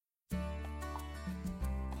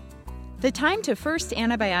The time to first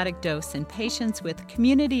antibiotic dose in patients with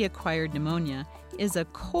community-acquired pneumonia is a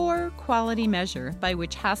core quality measure by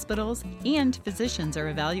which hospitals and physicians are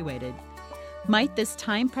evaluated. Might this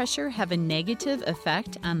time pressure have a negative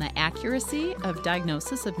effect on the accuracy of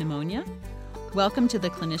diagnosis of pneumonia? Welcome to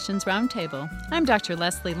the Clinicians Roundtable. I'm Dr.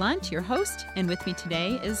 Leslie Lunt, your host, and with me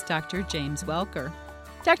today is Dr. James Welker.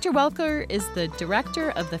 Dr. Welker is the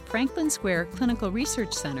director of the Franklin Square Clinical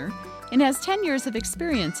Research Center and has 10 years of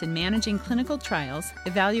experience in managing clinical trials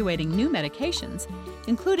evaluating new medications,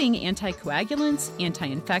 including anticoagulants,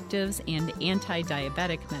 anti-infectives, and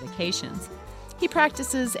anti-diabetic medications. He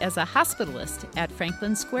practices as a hospitalist at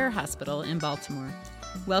Franklin Square Hospital in Baltimore.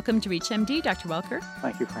 Welcome to ReachMD, Dr. Welker.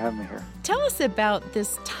 Thank you for having me here. Tell us about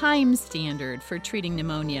this time standard for treating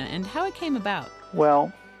pneumonia and how it came about.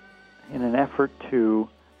 Well, in an effort to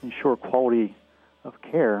ensure quality of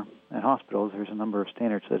care in hospitals, there's a number of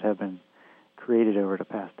standards that have been created over the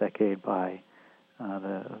past decade by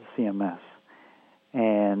the CMS.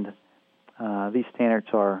 And these standards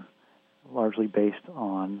are largely based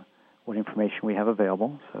on what information we have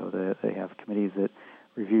available. So they have committees that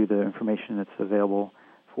review the information that's available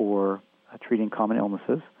for treating common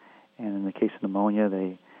illnesses. And in the case of pneumonia,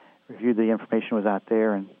 they reviewed the information that was out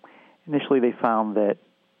there. And initially they found that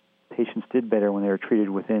patients did better when they were treated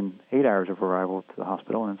within 8 hours of arrival to the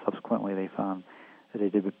hospital, and subsequently they found that they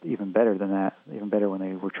did even better than that, even better when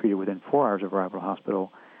they were treated within 4 hours of arrival to the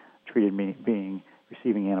hospital,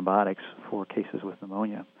 receiving antibiotics for cases with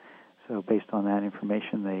pneumonia. So based on that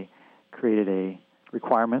information, they created a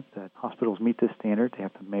requirement that hospitals meet this standard. They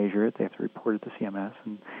have to measure it. They have to report it to CMS,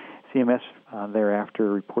 and CMS thereafter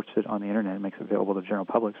reports it on the internet and makes it available to the general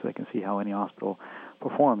public so they can see how any hospital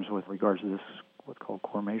performs with regards to this what's called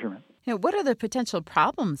core measurement. Now, what are the potential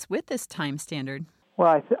problems with this time standard? Well,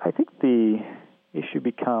 I think the issue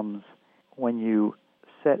becomes when you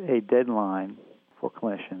set a deadline for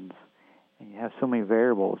clinicians and you have so many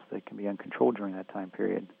variables that can be uncontrolled during that time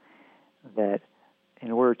period that in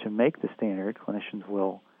order to make the standard, clinicians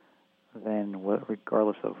will then,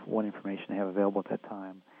 regardless of what information they have available at that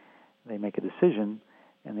time, they make a decision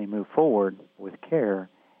and they move forward with care.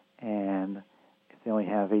 And if they only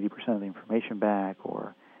have 80% of the information back,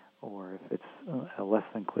 or if it's a less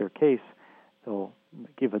than clear case, they'll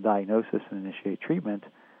give a diagnosis and initiate treatment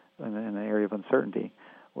in an area of uncertainty,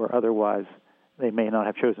 or otherwise they may not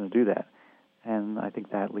have chosen to do that. And I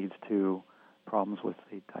think that leads to problems with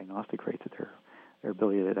the diagnostic rates, that their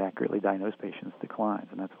ability to accurately diagnose patients declines,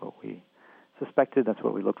 and that's what we suspected, that's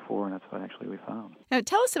what we looked for, and that's what actually we found. Now,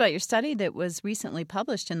 tell us about your study that was recently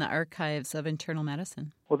published in the Archives of Internal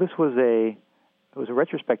Medicine. Well, this was a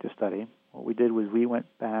retrospective study. What we did was we went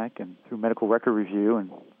back and through medical record review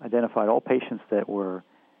and identified all patients that were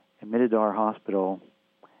admitted to our hospital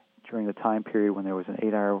during the time period when there was an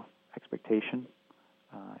 8-hour expectation.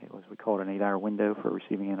 We call it an 8-hour window for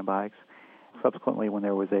receiving antibiotics. Subsequently, when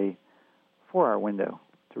there was a 4-hour window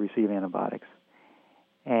to receive antibiotics.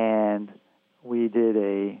 And we did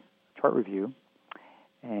a chart review.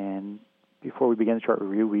 And before we began the chart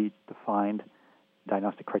review, we defined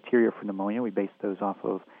diagnostic criteria for pneumonia. We based those off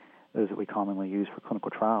of those that we commonly use for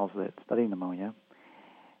clinical trials that study pneumonia.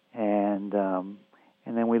 And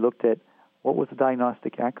then we looked at what was the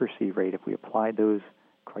diagnostic accuracy rate if we applied those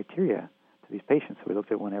criteria to these patients. So we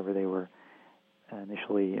looked at whenever they were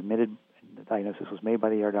initially admitted, the diagnosis was made by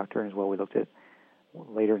the ER doctor, and as well we looked at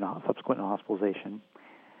later subsequent hospitalization.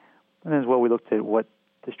 And as well we looked at what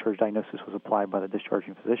discharge diagnosis was applied by the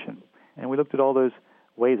discharging physician. And we looked at all those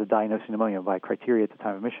ways of diagnosing pneumonia by criteria at the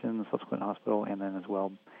time of admission, the subsequent hospital, and then as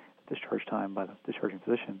well discharge time by the discharging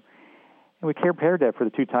physician. And we compared that for the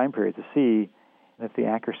two time periods to see if the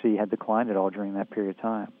accuracy had declined at all during that period of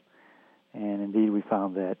time. And indeed we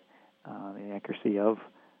found that the accuracy of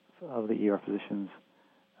the ER physician's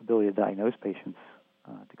ability to diagnose patients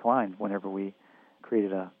declined whenever we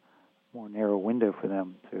created a more narrow window for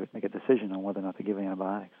them to make a decision on whether or not to give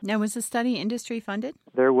antibiotics. Now, was the study industry funded?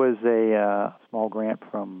 There was a small grant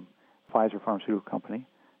from Pfizer Pharmaceutical Company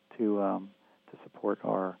to support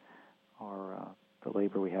the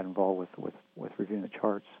labor we had involved with reviewing the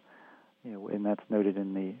charts. And that's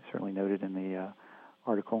certainly noted in the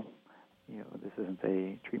article. This isn't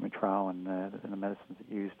a treatment trial, and the medicines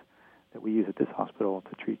that we use at this hospital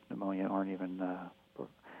to treat pneumonia aren't even, none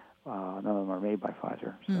of them are made by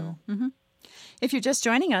Pfizer. So. Mm-hmm. If you're just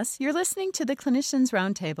joining us, you're listening to the Clinicians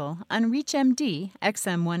Roundtable on ReachMD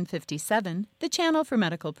XM 157, the channel for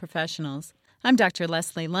medical professionals. I'm Dr.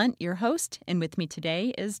 Leslie Lunt, your host, and with me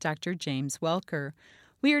today is Dr. James Welker.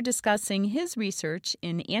 We are discussing his research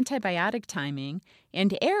in antibiotic timing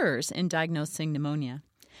and errors in diagnosing pneumonia.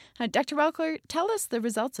 Dr. Welker, tell us the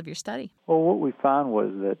results of your study. Well, what we found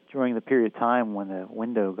was that during the period of time when the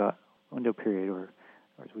window period, or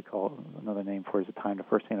as we call it, another name for it is the time to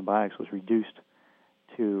first antibiotics, was reduced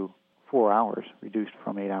to 4 hours, reduced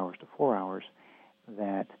from 8 hours to 4 hours,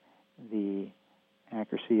 that the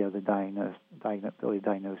accuracy of the ability to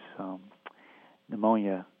diagnose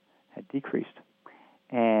pneumonia had decreased.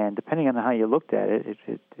 And depending on how you looked at it,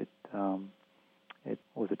 it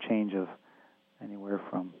was a change of anywhere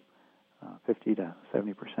from 50 to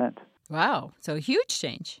 70%. Wow, so a huge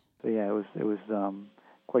change. So yeah, it was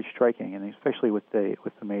quite striking, and especially with the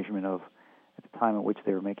measurement of at the time at which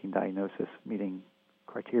they were making diagnosis, meeting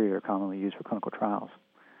criteria are commonly used for clinical trials.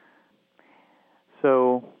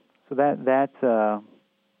 So that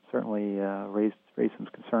certainly raised some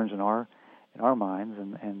concerns in our minds,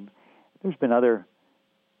 and there's been other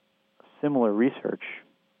similar research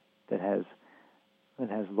that has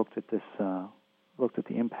looked at this looked at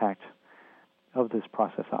the impact of this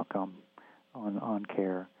process outcome on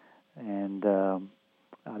care, and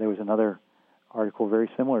there was another article very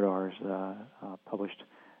similar to ours published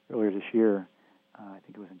earlier this year. I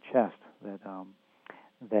think it was in Chest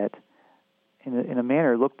that in a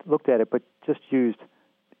manner looked at it, but just used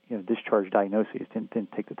discharge diagnoses.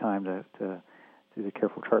 Didn't take the time to do the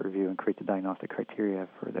careful chart review and create the diagnostic criteria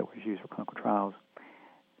that was used for clinical trials.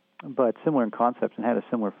 But similar in concepts and had a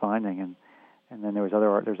similar finding, and then there's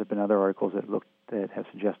been other articles that have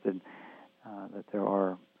suggested that there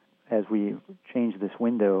are, as we change this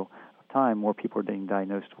window of time, more people are being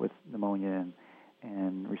diagnosed with pneumonia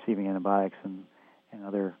and receiving antibiotics and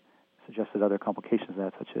suggested other complications of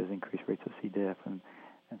that, such as increased rates of C. diff and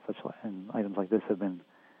items like this have been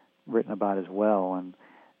written about as well, and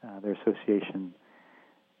their association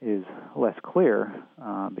is less clear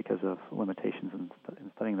because of limitations in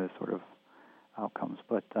studying those sort of outcomes.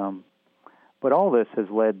 But all this has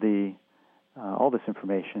led all this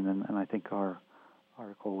information, and I think our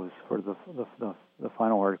article was sort of the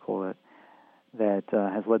final article that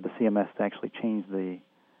has led the CMS to actually change the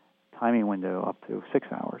timing window up to 6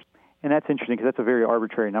 hours. And that's interesting because that's a very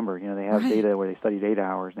arbitrary number. They have data where they studied 8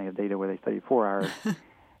 hours, and they have data where they studied 4 hours. And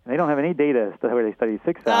they don't have any data where they studied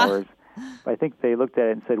 6 hours. But I think they looked at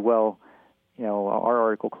it and said, well, our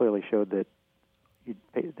article clearly showed that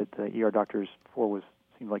the ER doctors 4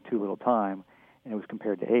 seemed like too little time, and it was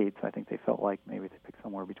compared to 8. So I think they felt like maybe they picked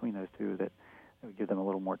somewhere between those two that would give them a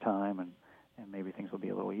little more time, and maybe things will be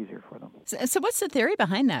a little easier for them. So what's the theory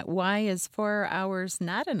behind that? Why is 4 hours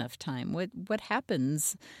not enough time? What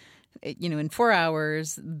happens, in 4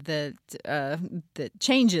 hours that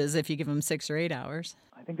changes if you give them 6 or 8 hours?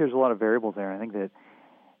 I think there's a lot of variables there. I think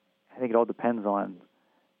it all depends on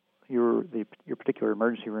your particular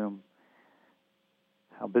emergency room,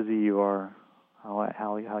 how busy you are,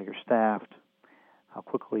 how you're staffed, how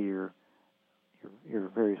quickly your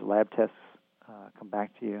various lab tests come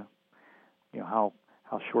back to you. How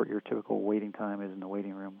short your typical waiting time is in the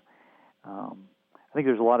waiting room. I think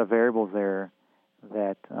there's a lot of variables there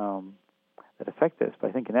that affect this. But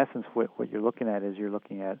I think in essence, what you're looking at is you're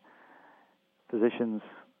looking at physicians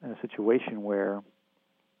in a situation where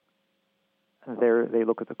they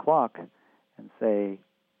look at the clock and say,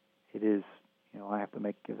 it is, I have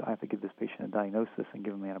to give this patient a diagnosis and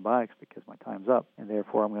give them antibiotics because my time's up, and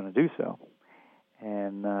therefore I'm going to do so.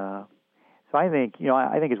 And so I think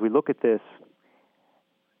as we look at this,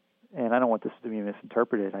 and I don't want this to be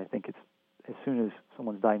misinterpreted, I think it's as soon as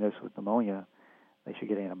someone's diagnosed with pneumonia, they should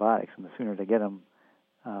get antibiotics, and the sooner they get them,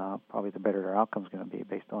 probably the better their outcome's going to be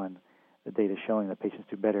based on the data showing that patients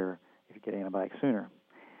do better if you get antibiotics sooner.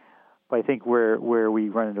 But I think where we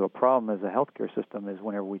run into a problem as a healthcare system is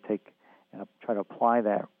whenever we take and try to apply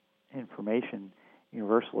that information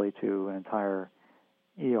universally to an entire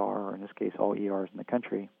ER, or in this case, all ERs in the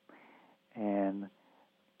country, and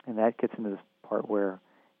that gets into this part where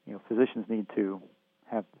physicians need to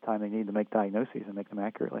have the time they need to make diagnoses and make them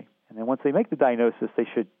accurately. And then once they make the diagnosis, they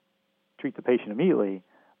should treat the patient immediately,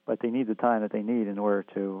 but they need the time that they need in order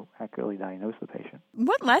to accurately diagnose the patient.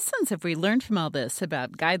 What lessons have we learned from all this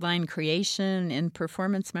about guideline creation and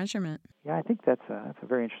performance measurement? Yeah, I think that's a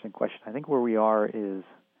very interesting question. I think where we are is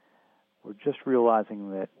we're just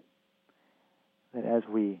realizing that as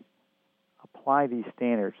we apply these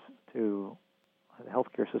standards to the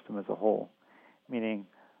healthcare system as a whole, meaning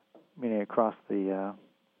across the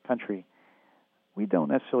country, we don't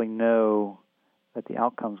necessarily know that the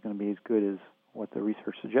outcome is going to be as good as what the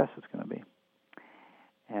research suggests it's going to be.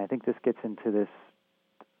 And I think this gets into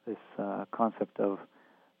this concept of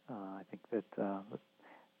I think that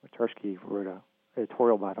Watarsky wrote an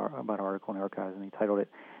editorial about our article in Archives, and he titled it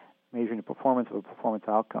 "Measuring the Performance of a Performance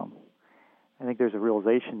Outcome." I think there's a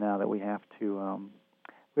realization now that we have to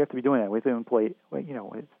be doing that. We have to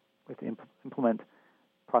implement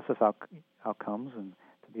process outcomes and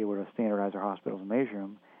to be able to standardize our hospitals and measure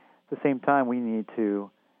them. At the same time, we need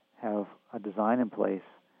to have a design in place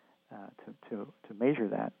to measure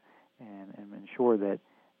that and ensure that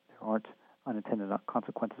there aren't unintended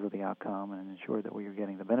consequences of the outcome, and ensure that we are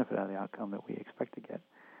getting the benefit out of the outcome that we expect to get.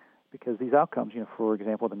 Because these outcomes, for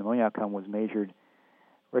example, the pneumonia outcome was measured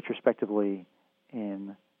retrospectively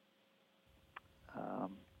in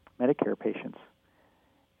Medicare patients.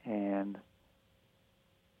 And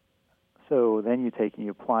so then you take and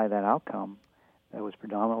you apply that outcome that was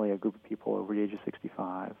predominantly a group of people over the age of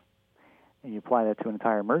 65, and you apply that to an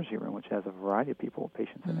entire emergency room, which has a variety of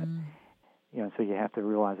patients in it. So you have to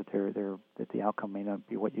realize that that the outcome may not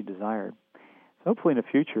be what you desired. So hopefully in the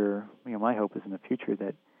future, my hope is in the future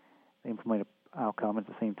that they implement an outcome at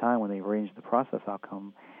the same time when they arrange the process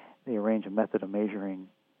outcome, they arrange a method of measuring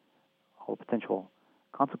all the potential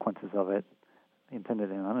consequences of it,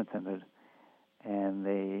 intended and unintended, and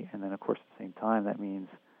then of course at the same time that means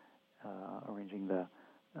arranging the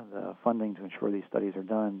funding to ensure these studies are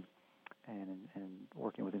done, and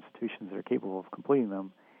working with institutions that are capable of completing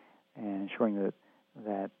them, and ensuring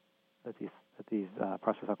that these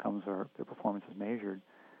process outcomes their performance is measured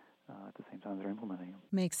at the same time they're implementing them.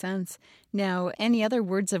 Makes sense. Now, any other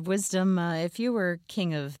words of wisdom, if you were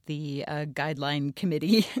king of the guideline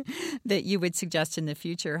committee, that you would suggest in the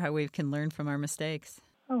future how we can learn from our mistakes?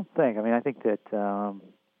 Oh, thanks. I think that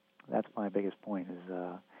that's my biggest point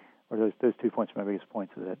or those 2 points are my biggest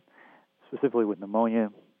points, is that specifically with pneumonia,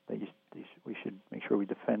 that we should make sure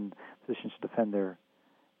physicians should defend their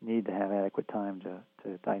need to have adequate time to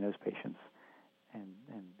diagnose patients and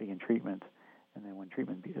begin treatment. And then when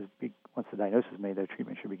once the diagnosis is made, their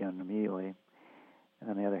treatment should be done immediately. And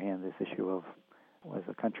on the other hand, this issue of, as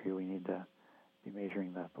a country, we need to be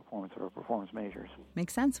measuring the performance of our performance measures.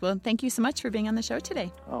 Makes sense. Well, thank you so much for being on the show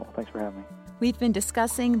today. Oh, thanks for having me. We've been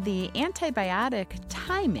discussing the antibiotic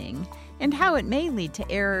timing and how it may lead to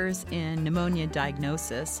errors in pneumonia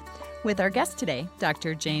diagnosis with our guest today,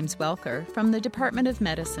 Dr. James Welker from the Department of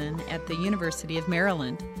Medicine at the University of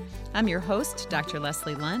Maryland. I'm your host, Dr.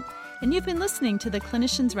 Leslie Lunt, and you've been listening to the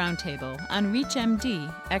Clinicians Roundtable on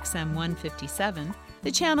ReachMD XM 157,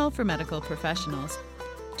 the channel for medical professionals.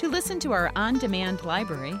 To listen to our on-demand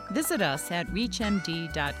library, visit us at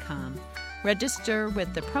reachmd.com. Register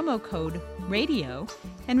with the promo code RADIO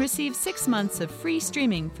and receive 6 months of free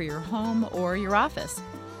streaming for your home or your office.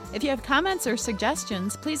 If you have comments or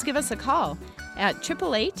suggestions, please give us a call at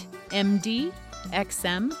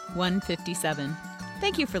 888-MD-XM 157.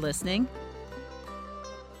 Thank you for listening.